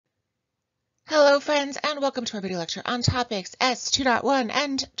Hello friends, and welcome to our video lecture on topics S2.1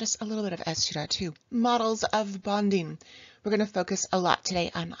 and just a little bit of S2.2, models of bonding. We're going to focus a lot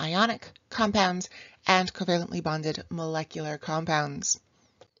today on ionic compounds and covalently bonded molecular compounds.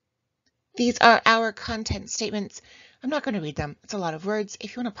 These are our content statements. I'm not going to read them. It's a lot of words.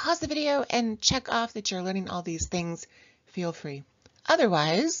 If you want to pause the video and check off that you're learning all these things, feel free.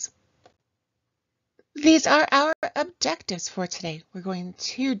 Otherwise, these are our objectives for today. We're going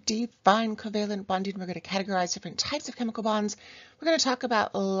to define covalent bonding. We're going to categorize different types of chemical bonds. We're going to talk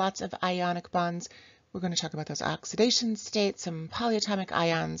about lots of ionic bonds. We're going to talk about those oxidation states, some polyatomic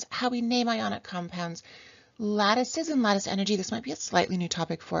ions, how we name ionic compounds, lattices and lattice energy. This might be a slightly new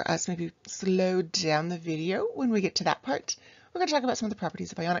topic for us. Maybe slow down the video when we get to that part. We're going to talk about some of the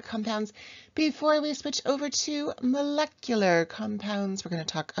properties of ionic compounds. Before we switch over to molecular compounds, we're going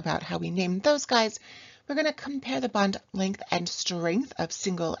to talk about how we name those guys. We're going to compare the bond length and strength of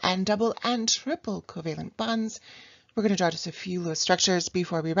single and double and triple covalent bonds. We're going to draw just a few Lewis structures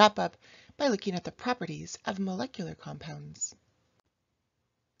before we wrap up by looking at the properties of molecular compounds.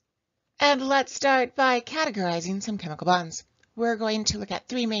 And let's start by categorizing some chemical bonds. We're going to look at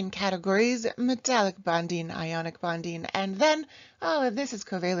three main categories: metallic bonding, ionic bonding, and then, this is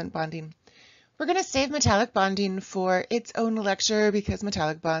covalent bonding. We're going to save metallic bonding for its own lecture because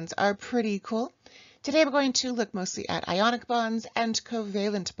metallic bonds are pretty cool. Today we're going to look mostly at ionic bonds and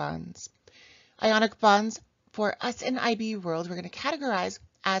covalent bonds. Ionic bonds, for us in IB world, we're going to categorize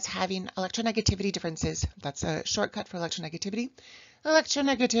as having electronegativity differences. That's a shortcut for electronegativity.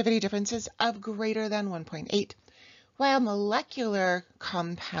 Electronegativity differences of greater than 1.8. While molecular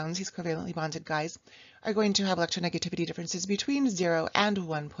compounds, these covalently bonded guys, are going to have electronegativity differences between 0 and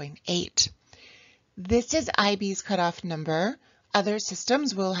 1.8. This is IB's cutoff number. Other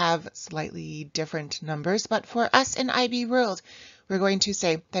systems will have slightly different numbers, but for us in IB world, we're going to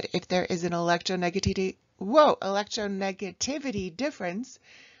say that if there is an electronegativity difference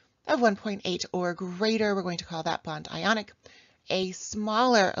of 1.8 or greater, we're going to call that bond ionic. A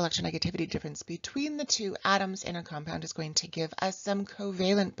smaller electronegativity difference between the two atoms in a compound is going to give us some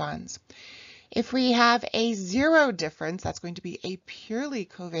covalent bonds. If we have a 0 difference, that's going to be a purely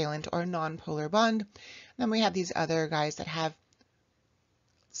covalent or nonpolar bond. Then we have these other guys that have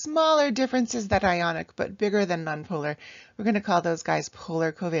smaller differences than ionic, but bigger than nonpolar. We're going to call those guys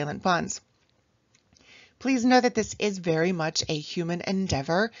polar covalent bonds. Please know that this is very much a human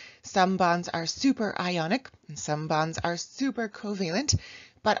endeavor. Some bonds are super ionic and some bonds are super covalent,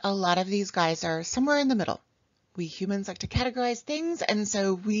 but a lot of these guys are somewhere in the middle. We humans like to categorize things, and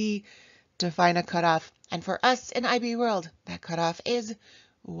so we define a cutoff. And for us in IB world, that cutoff is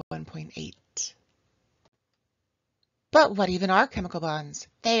 1.8. But what even are chemical bonds?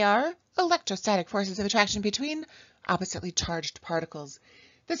 They are electrostatic forces of attraction between oppositely charged particles.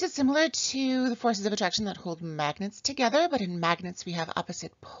 This is similar to the forces of attraction that hold magnets together, but in magnets we have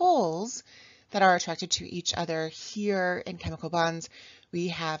opposite poles that are attracted to each other. Here in chemical bonds, we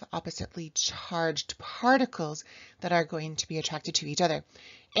have oppositely charged particles that are going to be attracted to each other.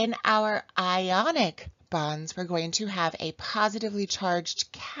 In our ionic bonds, we're going to have a positively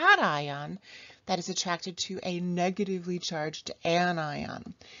charged cation that is attracted to a negatively charged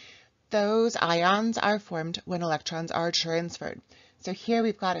anion. Those ions are formed when electrons are transferred. So here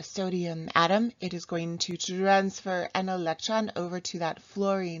we've got a sodium atom. It is going to transfer an electron over to that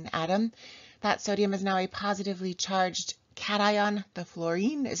fluorine atom. That sodium is now a positively charged cation. The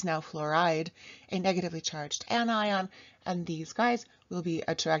fluorine is now fluoride, a negatively charged anion, and these guys will be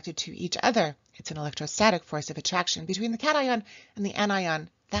attracted to each other. It's an electrostatic force of attraction between the cation and the anion.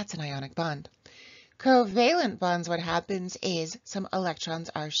 That's an ionic bond. Covalent bonds, what happens is some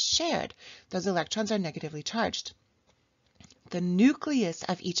electrons are shared. Those electrons are negatively charged. The nucleus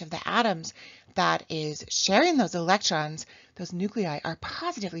of each of the atoms that is sharing those electrons, those nuclei, are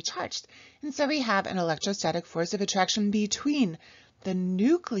positively charged. And so we have an electrostatic force of attraction between the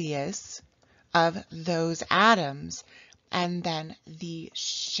nucleus of those atoms and then the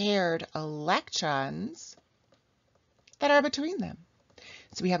shared electrons that are between them.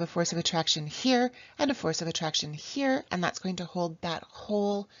 So we have a force of attraction here and a force of attraction here, and that's going to hold that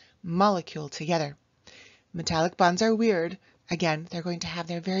whole molecule together. Metallic bonds are weird. Again, they're going to have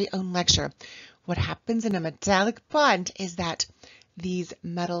their very own lecture. What happens in a metallic bond is that these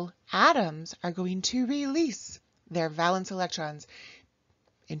metal atoms are going to release their valence electrons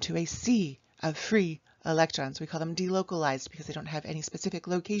into a sea of free electrons. We call them delocalized because they don't have any specific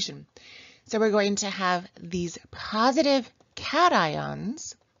location. So we're going to have these positive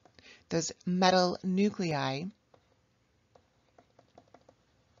cations, those metal nuclei,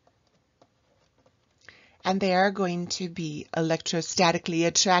 and they are going to be electrostatically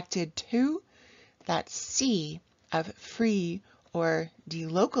attracted to that sea of free or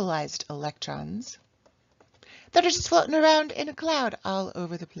delocalized electrons that are just floating around in a cloud all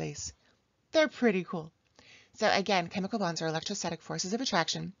over the place. They're pretty cool. So again, chemical bonds are electrostatic forces of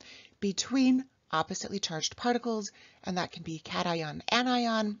attraction between oppositely charged particles, and that can be cation,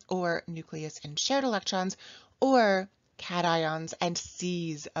 anion, or nucleus and shared electrons, or cations and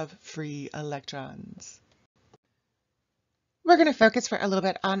seas of free electrons. We're going to focus for a little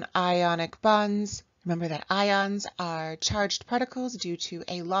bit on ionic bonds. Remember that ions are charged particles due to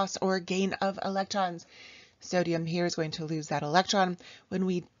a loss or gain of electrons. Sodium here is going to lose that electron. When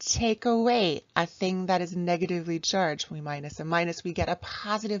we take away a thing that is negatively charged, we minus a minus, we get a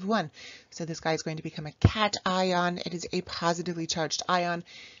positive one. So this guy is going to become a cation. It is a positively charged ion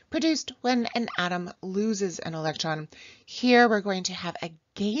produced when an atom loses an electron. Here we're going to have a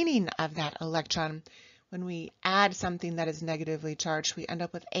gaining of that electron. When we add something that is negatively charged, we end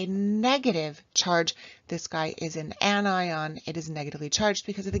up with a negative charge. This guy is an anion. It is negatively charged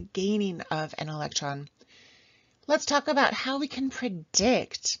because of the gaining of an electron. Let's talk about how we can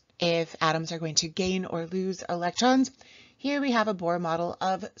predict if atoms are going to gain or lose electrons. Here we have a Bohr model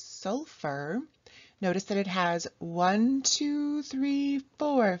of sulfur. Notice that it has 1, 2, 3,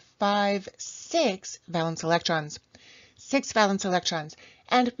 4, 5, 6 valence electrons. 6 valence electrons.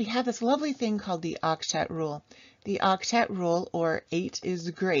 And we have this lovely thing called the octet rule. The octet rule, or 8 is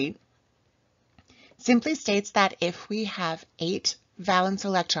great, simply states that if we have 8 valence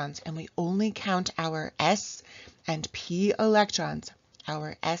electrons and we only count our s and p electrons,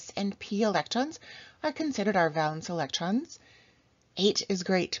 our s and p electrons are considered our valence electrons. 8 is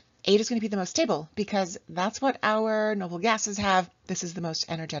great. 8 is going to be the most stable because that's what our noble gases have. This is the most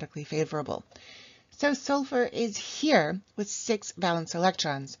energetically favorable. So sulfur is here with 6 valence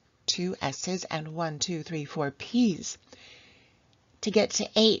electrons, 2 s's and 1, 2, 3, 4 p's. To get to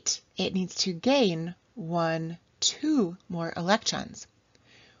 8, it needs to gain 1, 2 more electrons.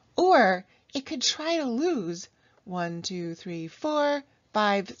 Or it could try to lose 1, 2, 3, 4,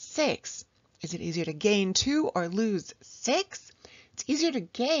 5, 6. Is it easier to gain 2 or lose 6? It's easier to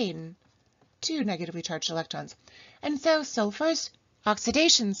gain 2 negatively charged electrons. And so sulfur's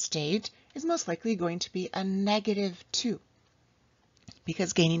oxidation state is most likely going to be a -2,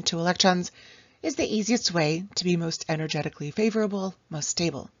 because gaining 2 electrons is the easiest way to be most energetically favorable, most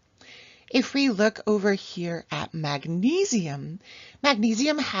stable. If we look over here at magnesium,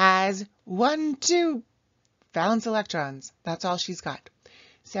 magnesium has 1, 2 valence electrons. That's all she's got.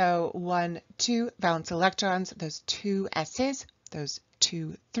 So 1, 2 valence electrons, those 2 s's, those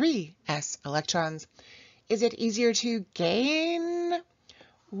 2, 3 s electrons. Is it easier to gain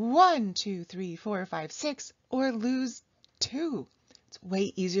 1, 2, 3, 4, 5, 6, or lose 2? It's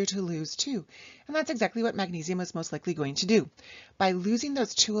way easier to lose 2. And that's exactly what magnesium is most likely going to do. By losing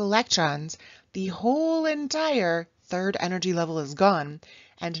those 2 electrons, the whole entire third energy level is gone.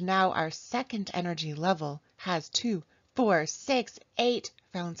 And now our second energy level has 2, 4, 6, 8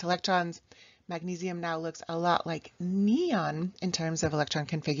 valence electrons. Magnesium now looks a lot like neon in terms of electron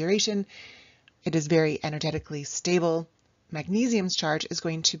configuration. It is very energetically stable. Magnesium's charge is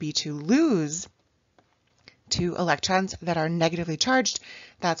going to be to lose 2 electrons that are negatively charged.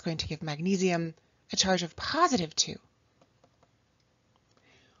 That's going to give magnesium a charge of +2.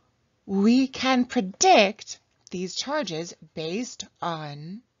 We can predict these charges based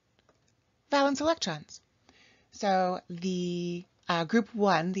on valence electrons. So the group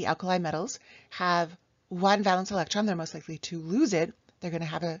 1, the alkali metals, have 1 valence electron. They're most likely to lose it. They're going to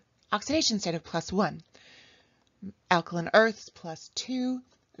have an oxidation state of +1. Alkaline earths +2.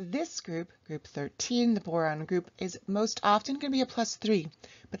 This group, group 13, the boron group, is most often going to be a +3,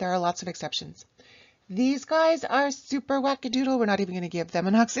 but there are lots of exceptions. These guys are super wackadoodle. We're not even going to give them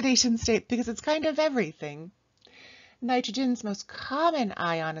an oxidation state because it's kind of everything. Nitrogen's most common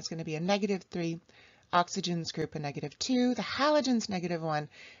ion is going to be a -3. Oxygen's group a -2, the halogen's -1,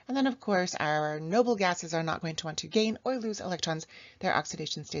 and then of course our noble gases are not going to want to gain or lose electrons. Their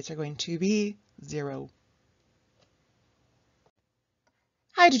oxidation states are going to be 0.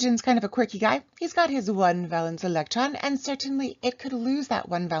 Hydrogen's kind of a quirky guy. He's got his 1 valence electron, and certainly it could lose that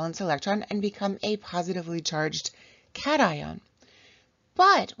 1 valence electron and become a positively charged cation.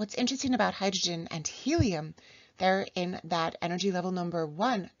 But what's interesting about hydrogen and helium, they're in that energy level number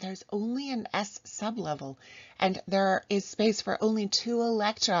 1. There's only an s sublevel, and there is space for only 2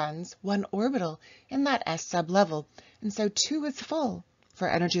 electrons, 1 orbital, in that s sublevel. And so 2 is full for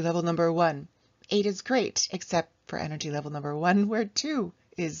energy level number 1. 8 is great, except for energy level number 1, where 2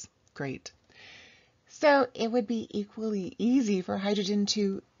 is great. So it would be equally easy for hydrogen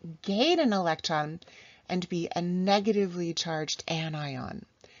to gain an electron and be a negatively charged anion.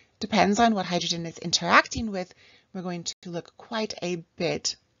 depends on what hydrogen is interacting with. We're going to look quite a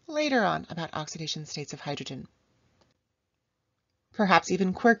bit later on about oxidation states of hydrogen. Perhaps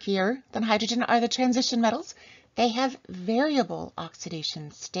even quirkier than hydrogen are the transition metals. They have variable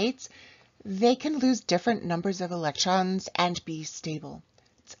oxidation states. They can lose different numbers of electrons and be stable.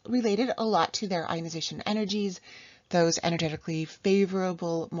 It's related a lot to their ionization energies, those energetically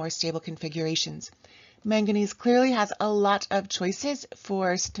favorable, more stable configurations. Manganese clearly has a lot of choices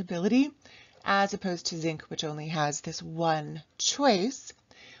for stability, as opposed to zinc, which only has this one choice.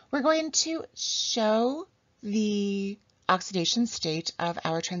 We're going to show the oxidation state of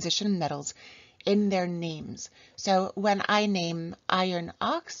our transition metals in their names. So when I name iron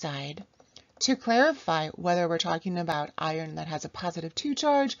oxide, to clarify whether we're talking about iron that has a positive 2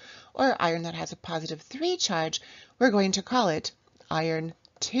 charge or iron that has a positive 3 charge, we're going to call it iron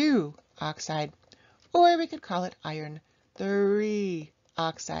 2 oxide, or we could call it iron 3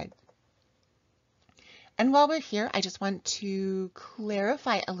 oxide. And while we're here, I just want to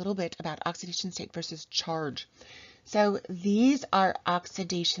clarify a little bit about oxidation state versus charge. So these are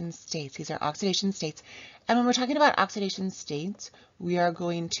oxidation states. These are oxidation states. And when we're talking about oxidation states, we are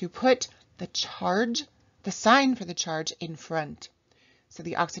going to put the charge, the sign for the charge in front. So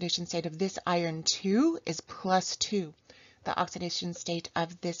the oxidation state of this iron 2 is +2. The oxidation state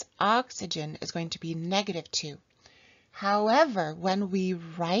of this oxygen is going to be -2. However, when we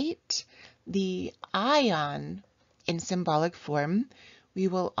write the ion in symbolic form, we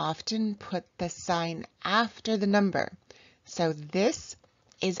will often put the sign after the number. So this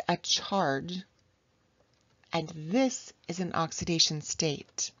is a charge, and this is an oxidation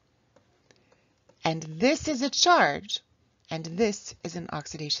state. And this is a charge, and this is an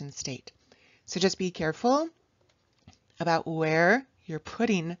oxidation state. So just be careful about where you're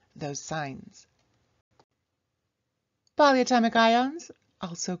putting those signs. Polyatomic ions,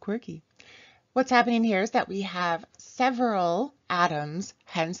 also quirky. What's happening here is that we have several atoms,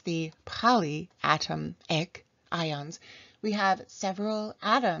 hence the polyatomic ions. We have several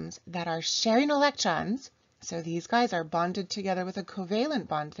atoms that are sharing electrons. So these guys are bonded together with a covalent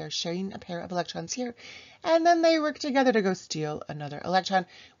bond. They're sharing a pair of electrons here. And then they work together to go steal another electron,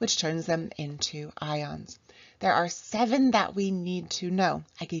 which turns them into ions. There are 7 that we need to know.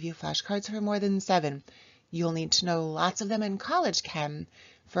 I gave you flashcards for more than 7. You'll need to know lots of them in college chem.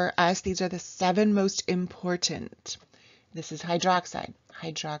 For us, these are the 7 most important. This is hydroxide.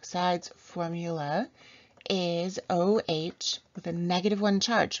 Hydroxide's formula is OH with a -1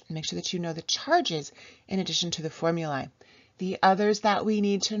 charge. Make sure that you know the charges in addition to the formulae. The others that we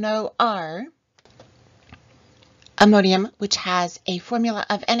need to know are ammonium, which has a formula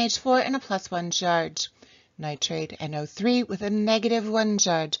of NH4 and a +1 charge. Nitrate, NO3 with a -1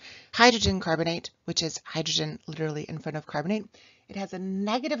 charge. Hydrogen carbonate, which is hydrogen literally in front of carbonate. It has a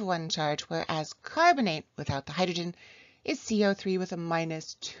 -1 charge, whereas carbonate without the hydrogen is CO3 with a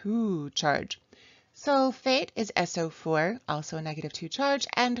 -2 charge. Sulfate is SO4, also a -2 charge,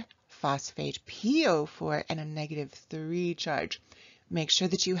 and phosphate PO4 and a -3 charge. Make sure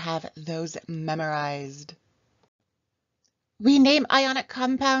that you have those memorized. We name ionic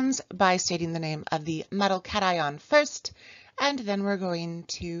compounds by stating the name of the metal cation first, and then we're going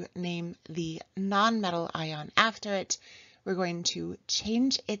to name the non-metal ion after it. We're going to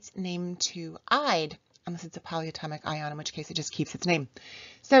change its name to ide, unless it's a polyatomic ion, in which case it just keeps its name.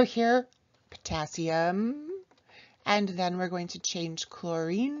 So here, potassium, and then we're going to change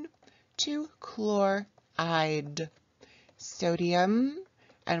chlorine to chloride. Sodium,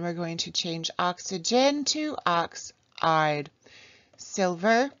 and we're going to change oxygen to oxide.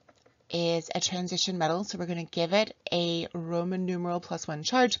 Silver is a transition metal, so we're going to give it a Roman numeral +1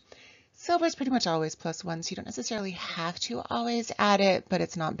 charge. Silver is pretty much always +1, so you don't necessarily have to always add it, but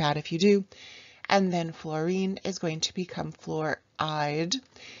it's not bad if you do. And then fluorine is going to become fluoride.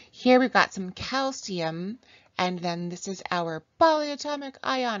 Here we've got some calcium, and then this is our polyatomic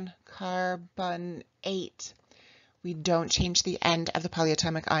ion, carbonate. We don't change the end of the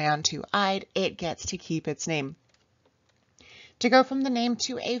polyatomic ion to ide, it gets to keep its name. To go from the name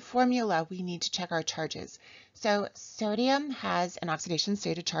to a formula, we need to check our charges. So sodium has an oxidation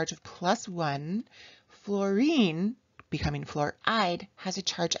state, a charge of +1. Fluorine, becoming fluoride, has a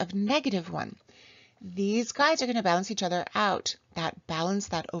charge of -1. These guys are going to balance each other out. That balance,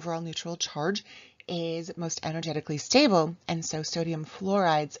 that overall neutral charge, is most energetically stable, and so sodium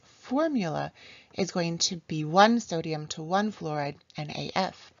fluoride's formula is going to be 1 sodium to 1 fluoride,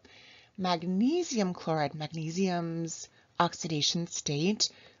 NaF. Magnesium chloride, magnesium's oxidation state,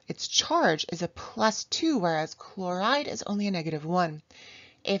 its charge is a +2, whereas chloride is only a -1.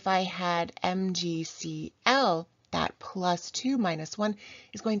 If I had MgCl, that +2 minus 1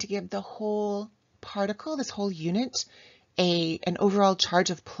 is going to give the whole particle, this whole unit, an overall charge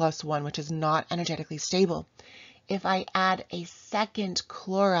of +1, which is not energetically stable. If I add a second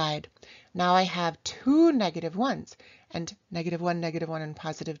chloride, now I have two -1s, and -1 and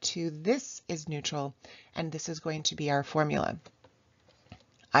 +2, this is neutral, and this is going to be our formula.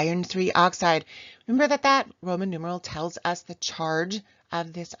 Iron 3 oxide. Remember that Roman numeral tells us the charge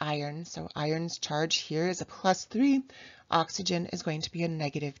of this iron. So iron's charge here is a +3. Oxygen is going to be a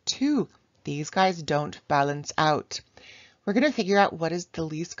 -2. These guys don't balance out. We're going to figure out what is the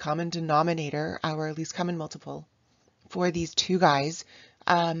least common denominator, our least common multiple for these two guys.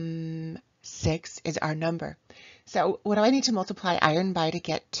 6 is our number. So what do I need to multiply iron by to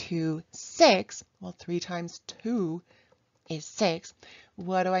get to 6? Well, 3 times 2 is 6.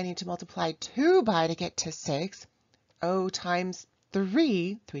 What do I need to multiply 2 by to get to 6? O times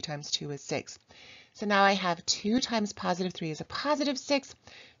 3. 3 times 2 is 6. So now I have 2 times +3 is a +6.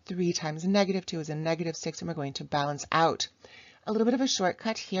 3 times -2 is a -6, and we're going to balance out. A little bit of a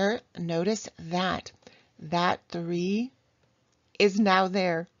shortcut here. Notice that 3 is now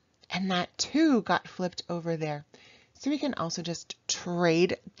there, and that 2 got flipped over there. So we can also just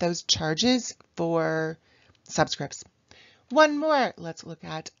trade those charges for subscripts. One more. Let's look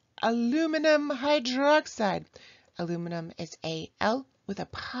at aluminum hydroxide. Aluminum is Al with a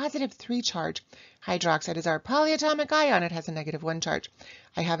 +3 charge. Hydroxide is our polyatomic ion. It has a -1 charge.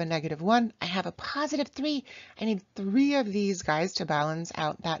 I have a -1. I have a +3. I need 3 of these guys to balance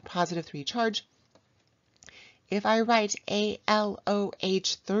out that +3 charge. If I write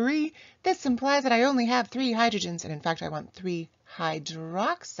AlOH3, this implies that I only have 3 hydrogens, and in fact I want 3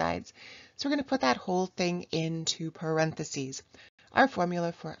 hydroxides. So we're going to put that whole thing into parentheses. Our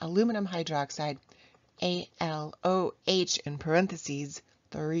formula for aluminum hydroxide, AlOH in parentheses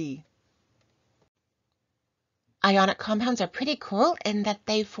 3. Ionic compounds are pretty cool in that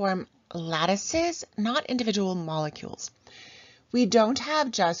they form lattices, not individual molecules. We don't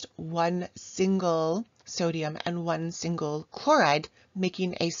have just one single sodium and one single chloride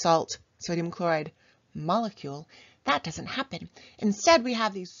making a salt sodium chloride molecule. That doesn't happen. Instead, we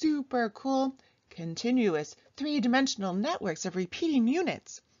have these super cool, continuous, three-dimensional networks of repeating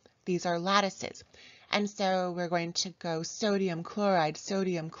units. These are lattices. And so we're going to go sodium chloride,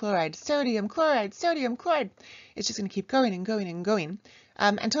 sodium chloride, sodium chloride, sodium chloride. It's just going to keep going and going and going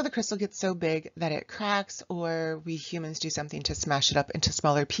until the crystal gets so big that it cracks, or we humans do something to smash it up into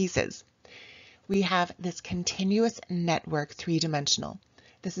smaller pieces. We have this continuous network, three-dimensional.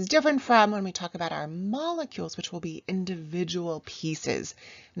 This is different from when we talk about our molecules, which will be individual pieces,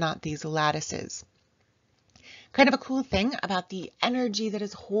 not these lattices. Kind of a cool thing about the energy that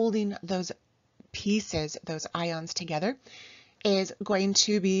is holding those pieces, those ions together, is going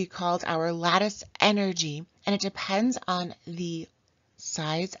to be called our lattice energy, and it depends on the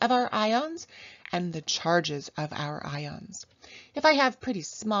size of our ions and the charges of our ions. If I have pretty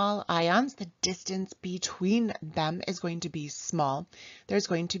small ions, the distance between them is going to be small. There's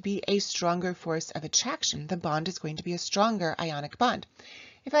going to be a stronger force of attraction. The bond is going to be a stronger ionic bond.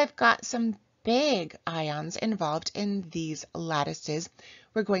 If I've got some big ions involved in these lattices,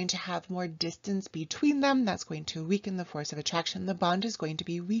 we're going to have more distance between them. That's going to weaken the force of attraction. The bond is going to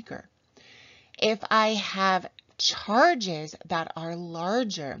be weaker. If I have charges that are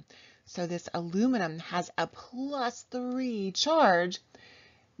larger, so this aluminum has a +3 charge,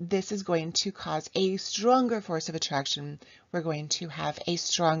 this is going to cause a stronger force of attraction. We're going to have a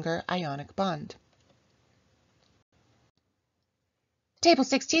stronger ionic bond. Table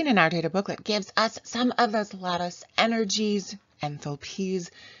 16 in our data booklet gives us some of those lattice energies, enthalpies.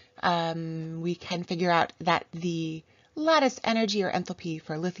 We can figure out that the lattice energy or enthalpy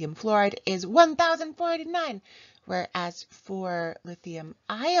for lithium fluoride is 1049, whereas for lithium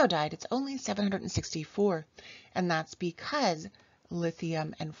iodide, it's only 764. And that's because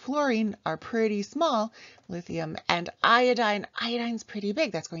lithium and fluorine are pretty small. Lithium and iodine's pretty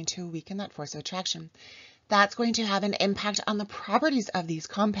big. That's going to weaken that force of attraction. That's going to have an impact on the properties of these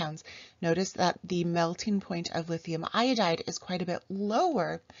compounds. Notice that the melting point of lithium iodide is quite a bit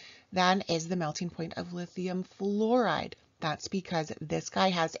lower than is the melting point of lithium fluoride. That's because this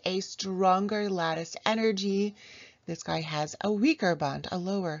guy has a stronger lattice energy. This guy has a weaker bond, a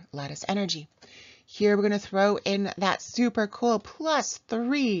lower lattice energy. Here we're going to throw in that super cool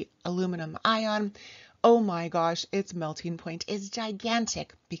 +3 aluminum ion. Oh my gosh, its melting point is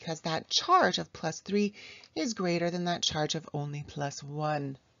gigantic because that charge of +3 is greater than that charge of only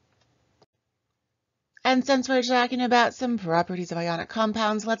 +1. And since we're talking about some properties of ionic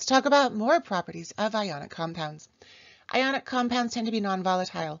compounds, let's talk about more properties of ionic compounds. Ionic compounds tend to be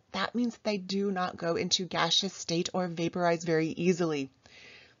non-volatile. That means they do not go into gaseous state or vaporize very easily.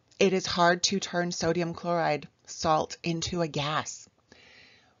 It is hard to turn sodium chloride, salt, into a gas.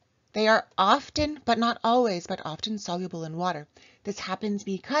 They are often, but not always, but often soluble in water. This happens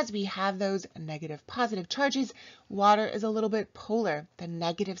because we have those negative positive charges. Water is a little bit polar. The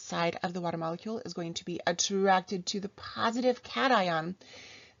negative side of the water molecule is going to be attracted to the positive cation.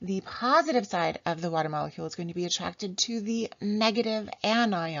 The positive side of the water molecule is going to be attracted to the negative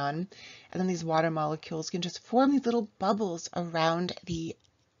anion. And then these water molecules can just form these little bubbles around the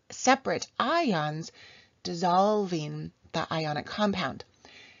separate ions, dissolving the ionic compound.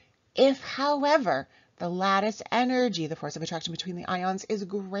 If, however, the lattice energy, the force of attraction between the ions, is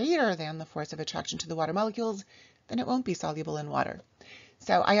greater than the force of attraction to the water molecules, then it won't be soluble in water.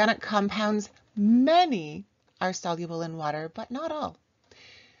 So ionic compounds, many are soluble in water, but not all.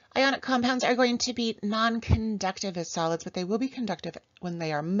 Ionic compounds are going to be non-conductive as solids, but they will be conductive when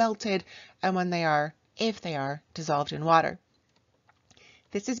they are melted and when they are, if they are, dissolved in water.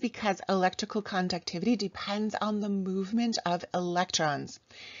 This is because electrical conductivity depends on the movement of electrons.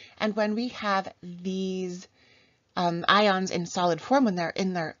 And when we have these ions in solid form, when they're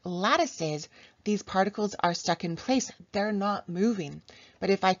in their lattices, these particles are stuck in place. They're not moving.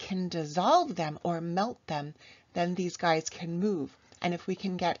 But if I can dissolve them or melt them, then these guys can move. And if we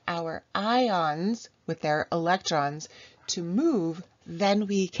can get our ions with their electrons to move, then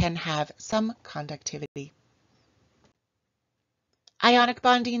we can have some conductivity. Ionic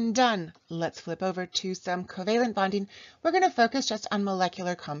bonding done. Let's flip over to some covalent bonding. We're going to focus just on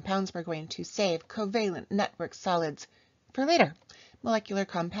molecular compounds. We're going to save covalent network solids for later. Molecular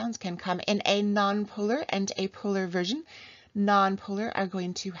compounds can come in a nonpolar and a polar version. Nonpolar are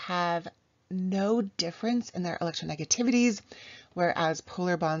going to have no difference in their electronegativities, whereas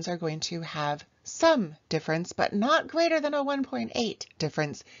polar bonds are going to have some difference, but not greater than a 1.8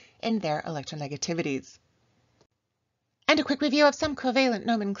 difference in their electronegativities. And a quick review of some covalent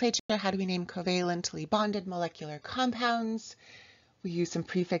nomenclature. How do we name covalently bonded molecular compounds? We use some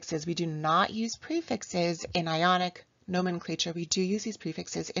prefixes. We do not use prefixes in ionic nomenclature. We do use these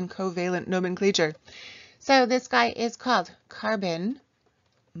prefixes in covalent nomenclature. So this guy is called carbon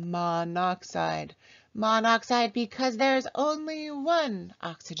monoxide. Monoxide because there's only one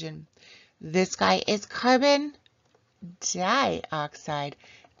oxygen. This guy is carbon dioxide.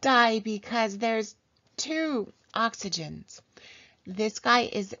 Di because there's two oxygens. This guy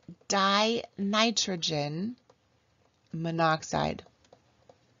is dinitrogen monoxide.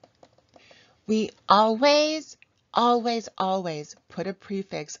 We always put a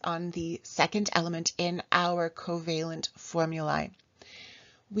prefix on the second element in our covalent formulae.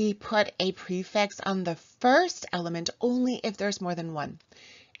 We put a prefix on the first element only if there's more than one.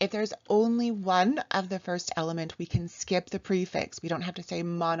 If there's only one of the first element, we can skip the prefix. We don't have to say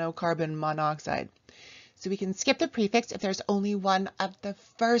monocarbon monoxide. So we can skip the prefix if there's only one of the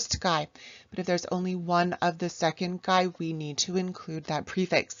first guy. But if there's only one of the second guy, we need to include that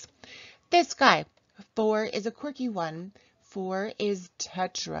prefix. This guy, 4, is a quirky one. 4 is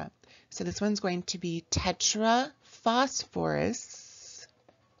tetra. So this one's going to be tetraphosphorus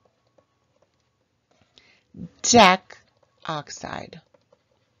decoxide.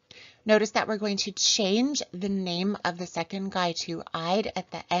 Notice that we're going to change the name of the second guy to "ide"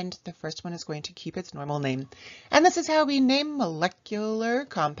 at the end. The first one is going to keep its normal name. And this is how we name molecular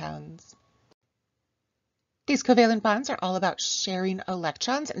compounds. These covalent bonds are all about sharing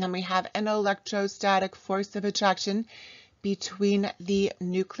electrons, and then we have an electrostatic force of attraction between the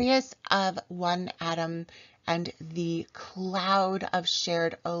nucleus of one atom and the cloud of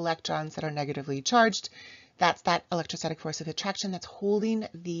shared electrons that are negatively charged. That's that electrostatic force of attraction that's holding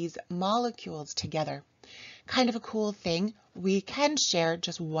these molecules together. Kind of a cool thing, we can share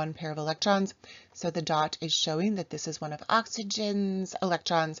just one pair of electrons. So the dot is showing that this is one of oxygen's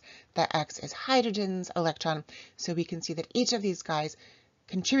electrons, the X is hydrogen's electron. So we can see that each of these guys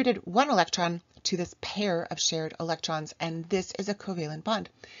contributed one electron to this pair of shared electrons, and this is a covalent bond.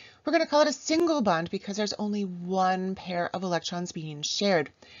 We're going to call it a single bond because there's only one pair of electrons being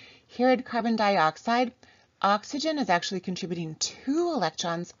shared. Here at carbon dioxide, oxygen is actually contributing 2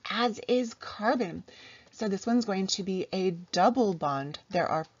 electrons, as is carbon. So this one's going to be a double bond. There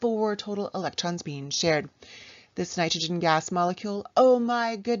are 4 total electrons being shared. This nitrogen gas molecule, oh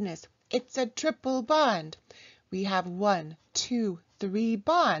my goodness, it's a triple bond. We have 1, 2, 3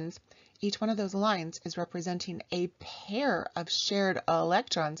 bonds. Each one of those lines is representing a pair of shared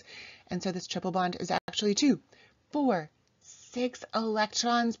electrons. And so this triple bond is actually 2, 4, 6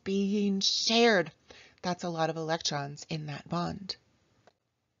 electrons being shared. That's a lot of electrons in that bond.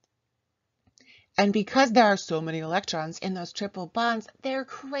 And because there are so many electrons in those triple bonds, they're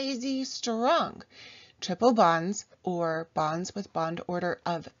crazy strong. Triple bonds, or bonds with bond order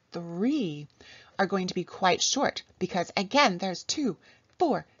of 3, are going to be quite short because, again, there's 2,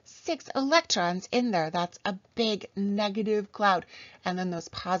 4, 6 electrons in there. That's a big negative cloud. And then those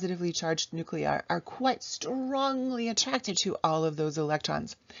positively charged nuclei are quite strongly attracted to all of those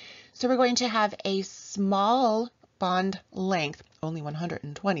electrons. So we're going to have a small bond length, only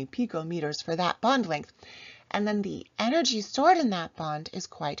 120 picometers for that bond length. And then the energy stored in that bond is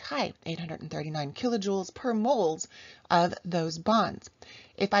quite high, 839 kilojoules per moles of those bonds.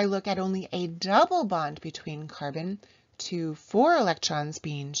 If I look at only a double bond between carbon to 4 electrons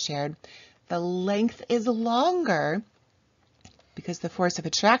being shared, the length is longer because the force of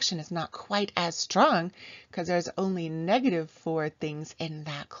attraction is not quite as strong because there's only -4 things in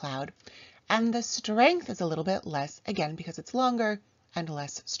that cloud. And the strength is a little bit less, again, because it's longer and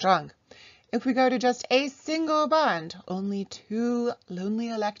less strong. If we go to just a single bond, only 2 lonely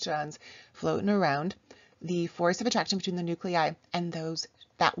electrons floating around, the force of attraction between the nuclei and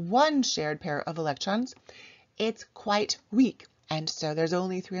that one shared pair of electrons, it's quite weak. And so there's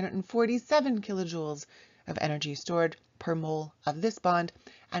only 347 kilojoules of energy stored per mole of this bond.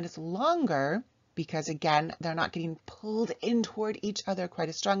 And it's longer because, again, they're not getting pulled in toward each other quite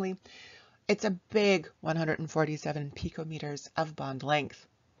as strongly. It's a big 147 picometers of bond length.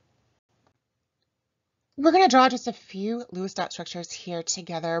 We're going to draw just a few Lewis dot structures here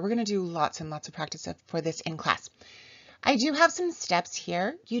together. We're going to do lots and lots of practice for this in class. I do have some steps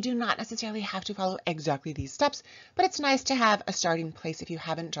here. You do not necessarily have to follow exactly these steps, but it's nice to have a starting place if you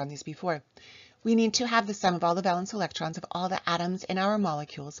haven't drawn these before. We need to have the sum of all the valence electrons of all the atoms in our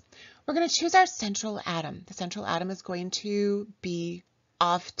molecules. We're going to choose our central atom. The central atom is going to be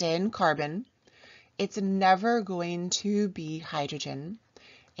often carbon. It's never going to be hydrogen.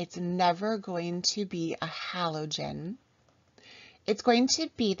 It's never going to be a halogen. It's going to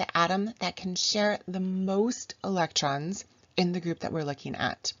be the atom that can share the most electrons in the group that we're looking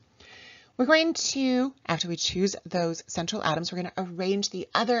at. We're going to, after we choose those central atoms, we're going to arrange the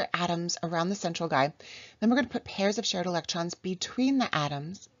other atoms around the central guy. Then we're going to put pairs of shared electrons between the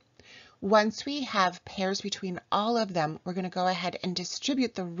atoms. Once we have pairs between all of them, we're going to go ahead and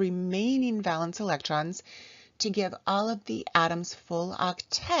distribute the remaining valence electrons to give all of the atoms full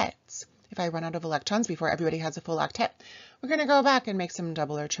octets. If I run out of electrons before everybody has a full octet, we're going to go back and make some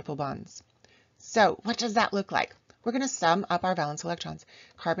double or triple bonds. So what does that look like? We're going to sum up our valence electrons.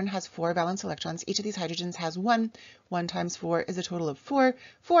 Carbon has 4 valence electrons. Each of these hydrogens has 1. 1 times 4 is a total of 4.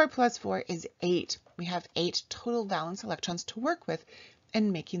 4 plus 4 is 8. We have 8 total valence electrons to work with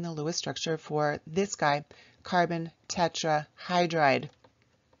in making the Lewis structure for this guy, carbon tetrahydride.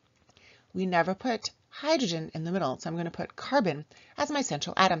 We never put hydrogen in the middle, so I'm going to put carbon as my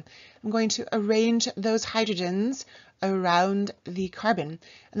central atom. I'm going to arrange those hydrogens around the carbon,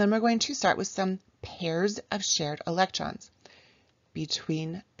 and then we're going to start with some pairs of shared electrons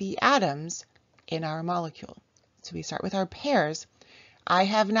between the atoms in our molecule. So we start with our pairs. I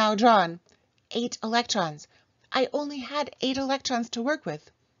have now drawn 8 electrons. I only had 8 electrons to work with.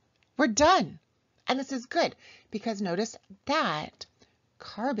 We're done. And this is good because notice that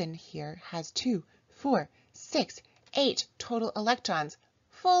carbon here has 2, 4, 6, 8 total electrons.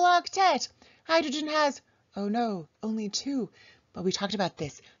 Full octet. Hydrogen has, oh no, only 2. But we talked about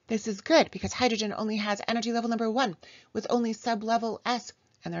this. This is good because hydrogen only has energy level number 1 with only sublevel S,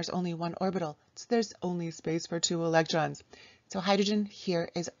 and there's only 1 orbital. So there's only space for 2 electrons. So hydrogen here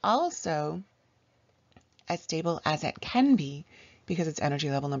is also as stable as it can be because it's energy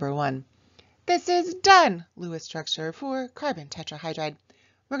level number 1. This is done, Lewis structure for carbon tetrahydride.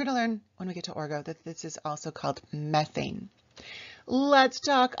 We're going to learn when we get to orgo that this is also called methane. Let's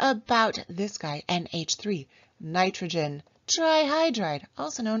talk about this guy, NH3, nitrogen trihydride,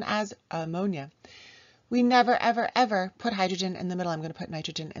 also known as ammonia. We never, ever, ever put hydrogen in the middle. I'm going to put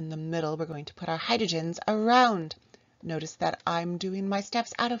nitrogen in the middle. We're going to put our hydrogens around. Notice that I'm doing my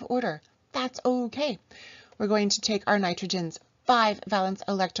steps out of order. That's okay. We're going to take our nitrogens, 5 valence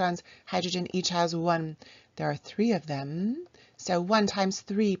electrons. Hydrogen each has 1. There are 3 of them. So 1 times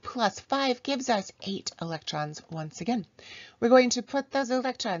 3 plus 5 gives us 8 electrons once again. We're going to put those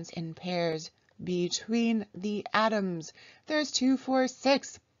electrons in pairs between the atoms. There's 2, 4,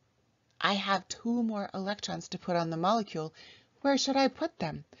 6. I have 2 more electrons to put on the molecule. Where should I put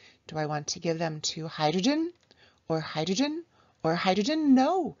them? Do I want to give them to hydrogen or hydrogen or hydrogen?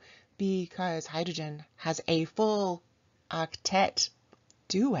 No, because hydrogen has a full octet.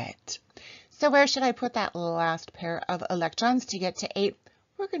 Do it. So where should I put that last pair of electrons to get to 8?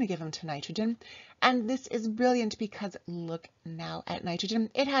 we're going to give them to nitrogen. And this is brilliant because look now at nitrogen.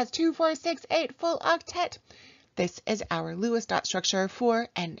 It has 2, 4, 6, 8 full octet. This is our Lewis.Structure for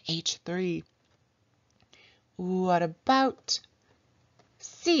NH3. What about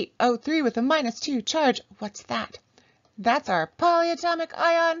CO3 with a -2 charge? What's that? That's our polyatomic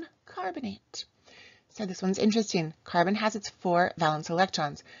ion carbonate. So this one's interesting. Carbon has its 4 valence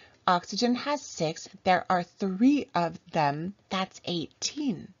electrons. Oxygen has 6. There are 3 of them. That's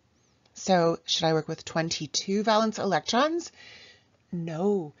 18. So should I work with 22 valence electrons?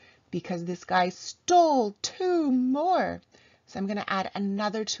 No, because this guy stole 2 more. So I'm going to add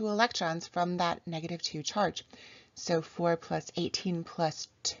another 2 electrons from that -2 charge. So 4 plus 18 plus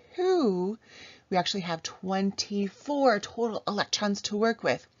 2, we actually have 24 total electrons to work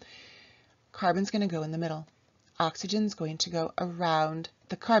with. Carbon's going to go in the middle. Oxygen's going to go around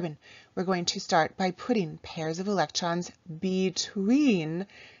the carbon. We're going to start by putting pairs of electrons between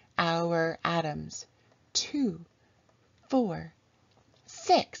our atoms. 2, 4,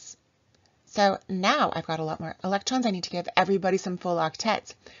 6. So now I've got a lot more electrons. I need to give everybody some full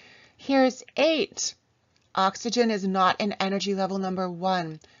octets. Here's 8. Oxygen is not in energy level number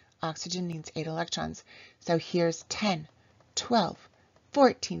 1. Oxygen needs 8 electrons. So here's 10, 12,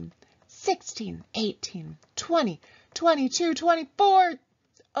 14, 16, 18, 20, 22, 24.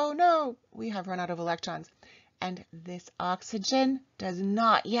 Oh no, we have run out of electrons. And this oxygen does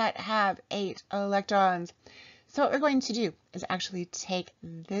not yet have 8 electrons. So what we're going to do is actually take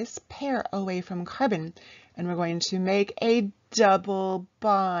this pair away from carbon, and we're going to make a double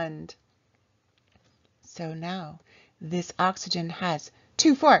bond. So now this oxygen has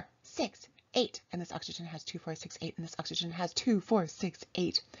 2, 4, 6, 8, and this oxygen has 2, 4, 6, 8, and this oxygen has 2, 4, 6,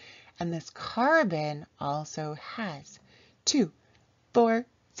 8. And this carbon also has 2, 4,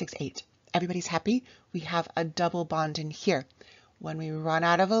 6, 8. Everybody's happy? We have a double bond in here. When we run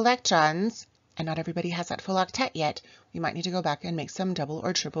out of electrons, and not everybody has that full octet yet, we might need to go back and make some double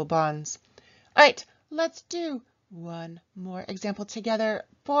or triple bonds. All right, let's do one more example together.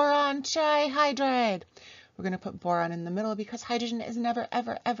 Boron trihydride. We're going to put boron in the middle because hydrogen is never,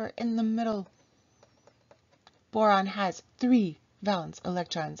 ever, ever in the middle. Boron has 3 valence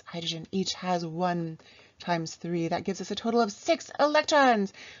electrons. Hydrogen each has 1 times 3. That gives us a total of 6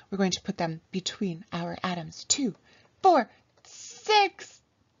 electrons. We're going to put them between our atoms. 2, 4, 6.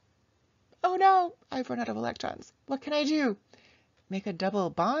 Oh no, I've run out of electrons. What can I do? Make a double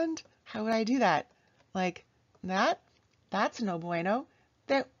bond? How would I do that? Like that? That's no bueno.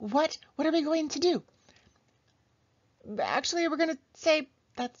 What are we going to do? Actually, we're going to say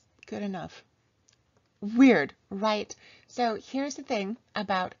that's good enough. Weird, right? So here's the thing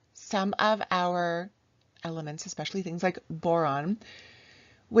about some of our elements, especially things like boron,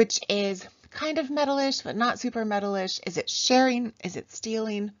 which is kind of metallish, but not super metallish. Is it sharing? Is it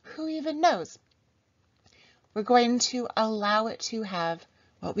stealing? Who even knows? We're going to allow it to have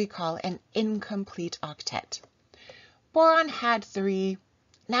what we call an incomplete octet. Boron had 3,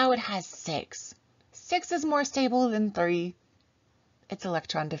 now it has 6. 6 is more stable than 3. It's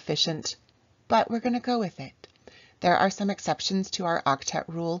electron deficient, but we're going to go with it. There are some exceptions to our octet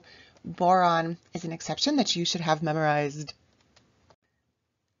rule. Boron is an exception that you should have memorized.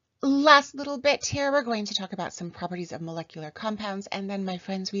 Last little bit here, we're going to talk about some properties of molecular compounds, and then, my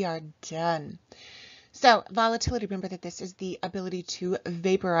friends, we are done. So, volatility, remember that this is the ability to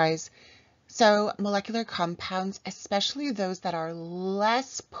vaporize. So, molecular compounds, especially those that are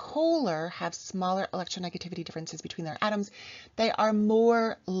less polar, have smaller electronegativity differences between their atoms. They are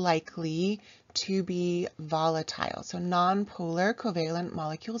more likely to be volatile. So, non-polar covalent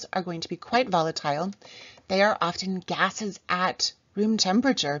molecules are going to be quite volatile. They are often gases at room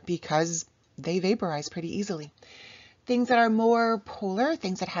temperature because they vaporize pretty easily. Things that are more polar,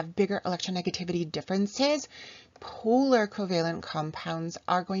 things that have bigger electronegativity differences, polar covalent compounds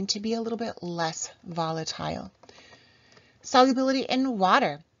are going to be a little bit less volatile. Solubility in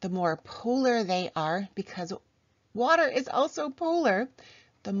water, the more polar they are, because water is also polar,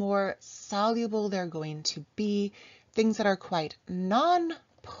 the more soluble they're going to be. Things that are quite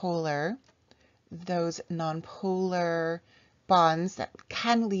non-polar, those non-polar bonds that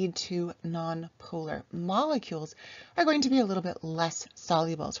can lead to non-polar molecules are going to be a little bit less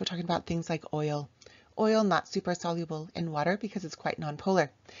soluble. So we're talking about things like oil. Oil not super soluble in water because it's quite non-polar.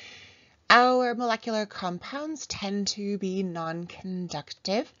 Our molecular compounds tend to be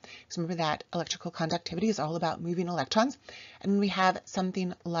non-conductive. So remember that electrical conductivity is all about moving electrons. And when we have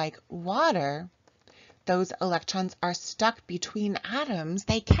something like water, those electrons are stuck between atoms.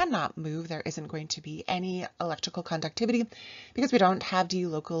 They cannot move. There isn't going to be any electrical conductivity because we don't have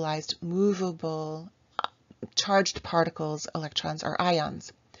delocalized movable charged particles, electrons, or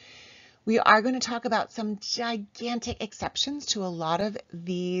ions. We are going to talk about some gigantic exceptions to a lot of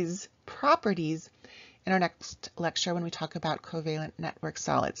these properties in our next lecture when we talk about covalent network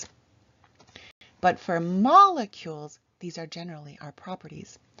solids. But for molecules, these are generally our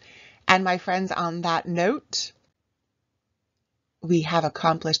properties. And my friends, on that note, we have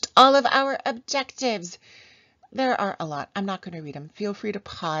accomplished all of our objectives. There are a lot. I'm not going to read them. Feel free to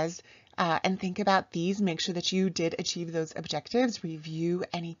pause and think about these. Make sure that you did achieve those objectives. Review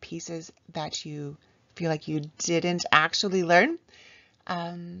any pieces that you feel like you didn't actually learn.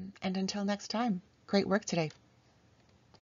 And until next time, great work today.